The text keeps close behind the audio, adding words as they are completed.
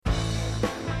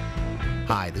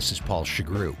Hi, this is Paul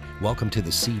Chagru. Welcome to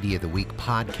the CD of the Week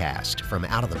podcast from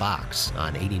Out of the Box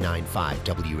on 89.5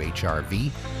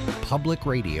 WHRV, public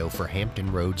radio for Hampton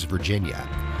Roads, Virginia.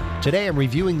 Today I'm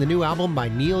reviewing the new album by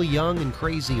Neil Young and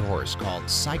Crazy Horse called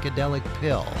Psychedelic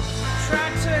Pill.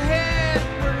 Tracks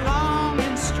ahead were long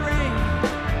and straight.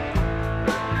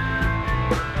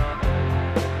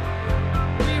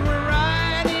 We were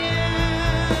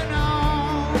riding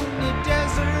on the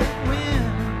desert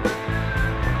wind.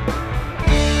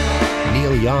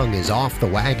 Neil Young is off the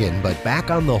wagon, but back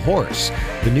on the horse.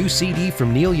 The new CD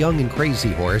from Neil Young and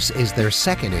Crazy Horse is their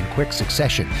second in quick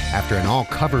succession. After an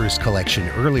all-covers collection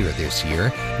earlier this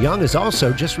year, Young has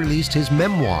also just released his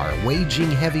memoir,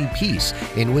 Waging Heavy Peace,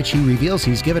 in which he reveals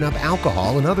he's given up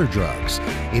alcohol and other drugs.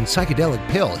 In Psychedelic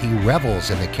Pill, he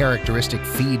revels in the characteristic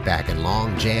feedback and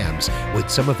long jams with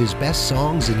some of his best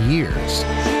songs in years.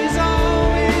 She's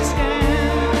always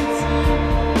dancing.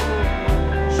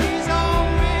 She's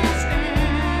always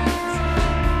dancing.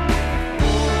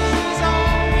 She's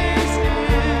always dancing.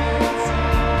 She's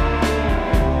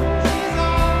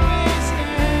always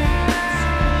dancing.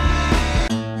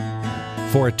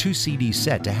 For a 2-CD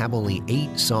set to have only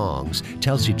 8 songs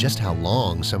tells you just how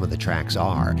long some of the tracks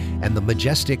are, and the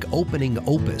majestic opening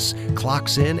opus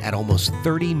clocks in at almost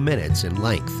 30 minutes in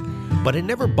length. But it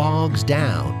never bogs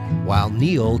down, while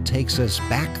Neil takes us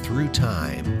back through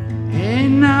time. Hey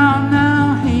now,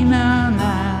 now, hey now,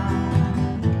 now,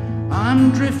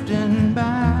 I'm drifting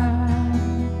by.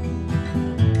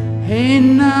 Hey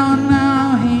now,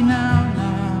 now, hey now,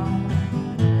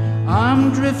 now,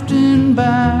 I'm drifting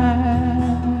by.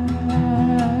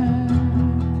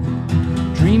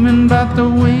 Dreaming about the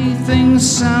way things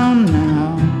sound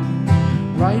now,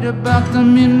 write about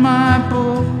them in my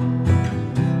book.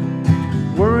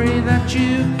 Worry that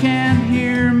you can't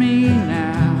hear me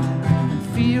now,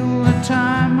 feel the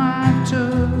time I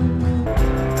took.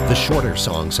 The shorter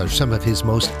songs are some of his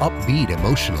most upbeat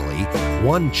emotionally.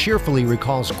 One cheerfully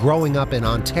recalls growing up in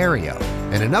Ontario,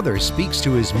 and another speaks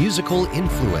to his musical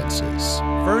influences.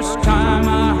 First time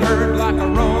I heard like a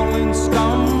rolling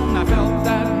stone, I felt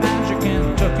that magic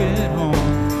and took it home.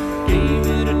 Gave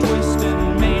it a twist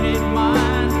and made it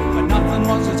mine, but nothing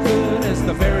was as good as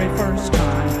the very first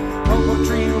time.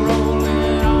 Poetry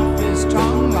rolling off his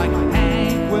tongue like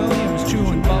Hank Williams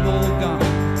chewing bubble gum,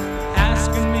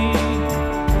 asking me,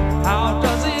 how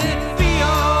does it feel?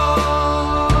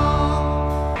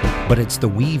 But it's the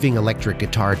weaving electric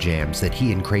guitar jams that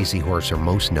he and Crazy Horse are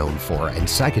most known for, and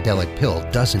Psychedelic Pill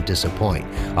doesn't disappoint.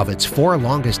 Of its 4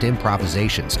 longest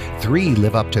improvisations, 3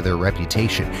 live up to their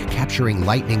reputation, capturing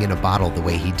lightning in a bottle the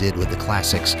way he did with the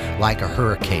classics Like a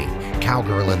Hurricane,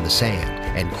 Cowgirl in the Sand,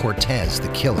 and Cortez the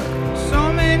Killer.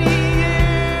 So many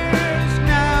years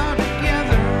now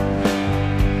together,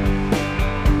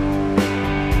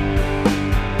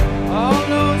 all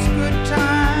those good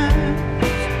times,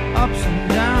 ups and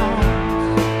downs.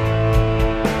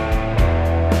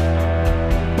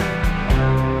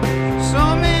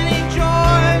 So many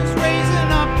joys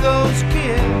raising up those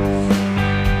kids.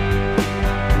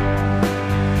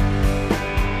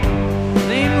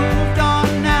 They moved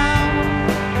on now,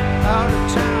 out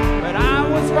of town, but I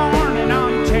was born in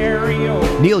Ontario.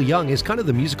 Neil Young is kind of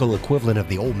the musical equivalent of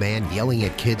the old man yelling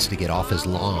at kids to get off his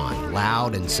lawn,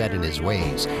 loud and set in his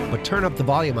ways. But turn up the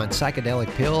volume on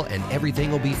Psychedelic Pill and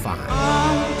everything will be fine.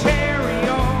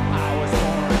 Ontario, I was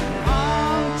born in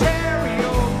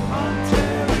Ontario,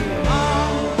 Ontario,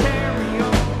 Ontario.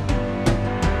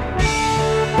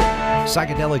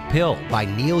 Psychedelic Pill by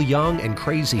Neil Young and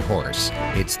Crazy Horse.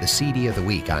 It's the CD of the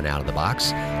week on Out of the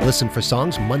Box. Listen for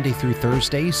songs Monday through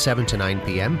Thursday, 7 to 9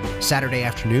 p.m., Saturday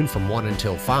afternoon from 1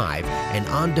 until 5, and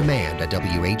on demand at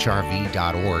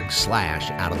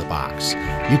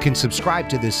whrv.org/outofthebox. You can subscribe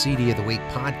to this CD of the Week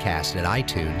podcast at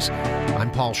iTunes.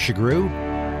 I'm Paul Chagru.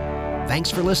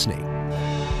 Thanks for listening.